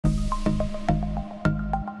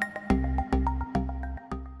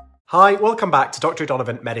Hi, welcome back to Dr.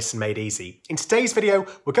 O'Donovan Medicine Made Easy. In today's video,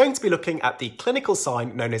 we're going to be looking at the clinical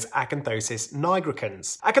sign known as Acanthosis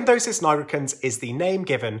nigricans. Acanthosis nigricans is the name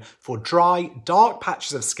given for dry, dark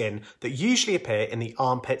patches of skin that usually appear in the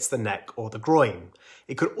armpits, the neck, or the groin.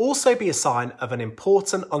 It could also be a sign of an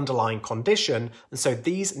important underlying condition, and so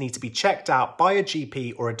these need to be checked out by a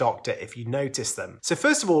GP or a doctor if you notice them. So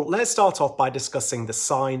first of all, let's start off by discussing the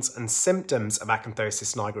signs and symptoms of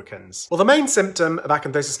Acanthosis nigricans. Well, the main symptom of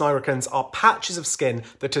Acanthosis nigricans are patches of skin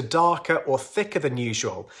that are darker or thicker than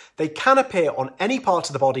usual. They can appear on any part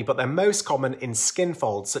of the body, but they're most common in skin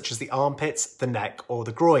folds such as the armpits, the neck, or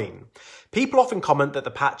the groin. People often comment that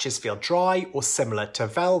the patches feel dry or similar to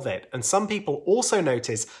velvet, and some people also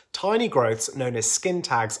notice tiny growths known as skin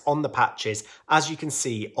tags on the patches, as you can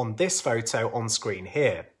see on this photo on screen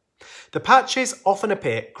here. The patches often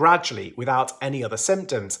appear gradually without any other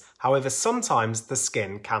symptoms. However, sometimes the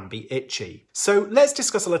skin can be itchy. So let's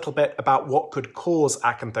discuss a little bit about what could cause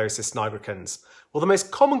Acanthosis nigricans. Well, the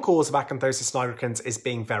most common cause of Acanthosis nigricans is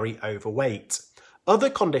being very overweight. Other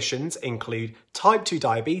conditions include type 2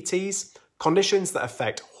 diabetes, conditions that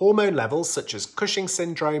affect hormone levels such as Cushing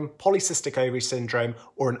syndrome, polycystic ovary syndrome,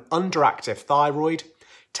 or an underactive thyroid,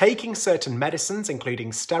 taking certain medicines including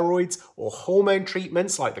steroids or hormone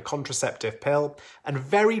treatments like the contraceptive pill, and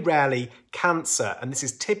very rarely cancer, and this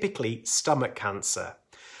is typically stomach cancer.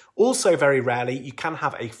 Also very rarely, you can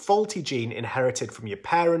have a faulty gene inherited from your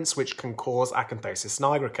parents which can cause Acanthosis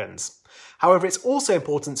nigricans. However, it's also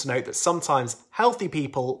important to note that sometimes healthy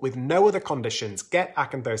people with no other conditions get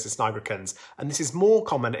Acanthosis nigricans, and this is more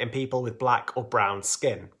common in people with black or brown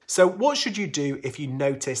skin. So what should you do if you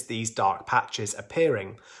notice these dark patches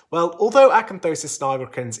appearing? Well, although Acanthosis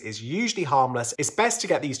nigricans is usually harmless, it's best to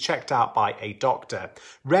get these checked out by a doctor.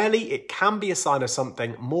 Rarely, it can be a sign of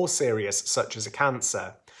something more serious, such as a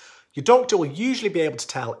cancer. Your doctor will usually be able to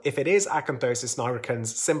tell if it is Acanthosis nigricans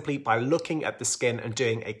simply by looking at the skin and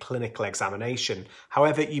doing a clinical examination.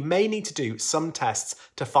 However, you may need to do some tests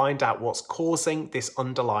to find out what's causing this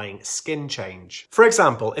underlying skin change. For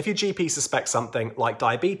example, if your GP suspects something like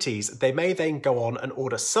diabetes, they may then go on and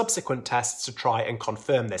order subsequent tests to try and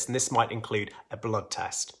confirm this, and this might include a blood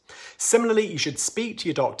test. Similarly, you should speak to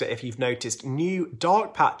your doctor if you've noticed new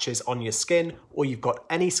dark patches on your skin or you've got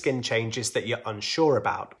any skin changes that you're unsure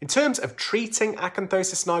about. In terms of treating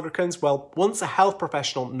Acanthosis nigricans, well, once a health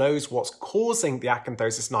professional knows what's causing the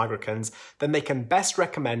Acanthosis nigricans, then they can best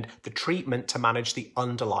recommend the treatment to manage the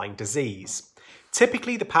underlying disease.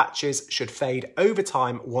 Typically, the patches should fade over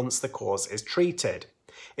time once the cause is treated.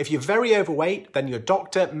 If you're very overweight, then your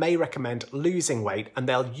doctor may recommend losing weight, and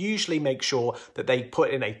they'll usually make sure that they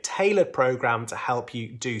put in a tailored program to help you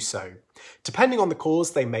do so. Depending on the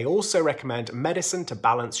cause, they may also recommend medicine to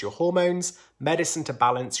balance your hormones, medicine to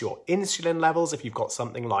balance your insulin levels if you've got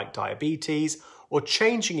something like diabetes, or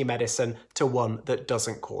changing your medicine to one that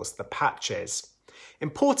doesn't cause the patches.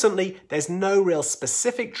 Importantly, there's no real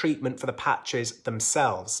specific treatment for the patches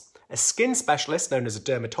themselves. A skin specialist, known as a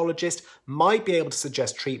dermatologist, might be able to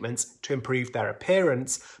suggest treatments to improve their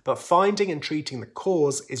appearance, but finding and treating the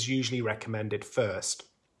cause is usually recommended first.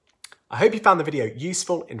 I hope you found the video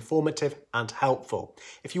useful, informative, and helpful.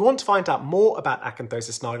 If you want to find out more about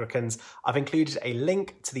Acanthosis nigricans, I've included a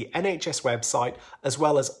link to the NHS website as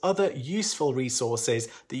well as other useful resources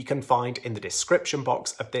that you can find in the description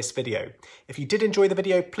box of this video. If you did enjoy the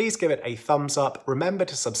video, please give it a thumbs up. Remember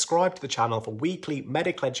to subscribe to the channel for weekly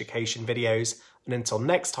medical education videos. And until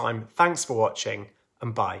next time, thanks for watching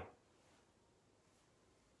and bye.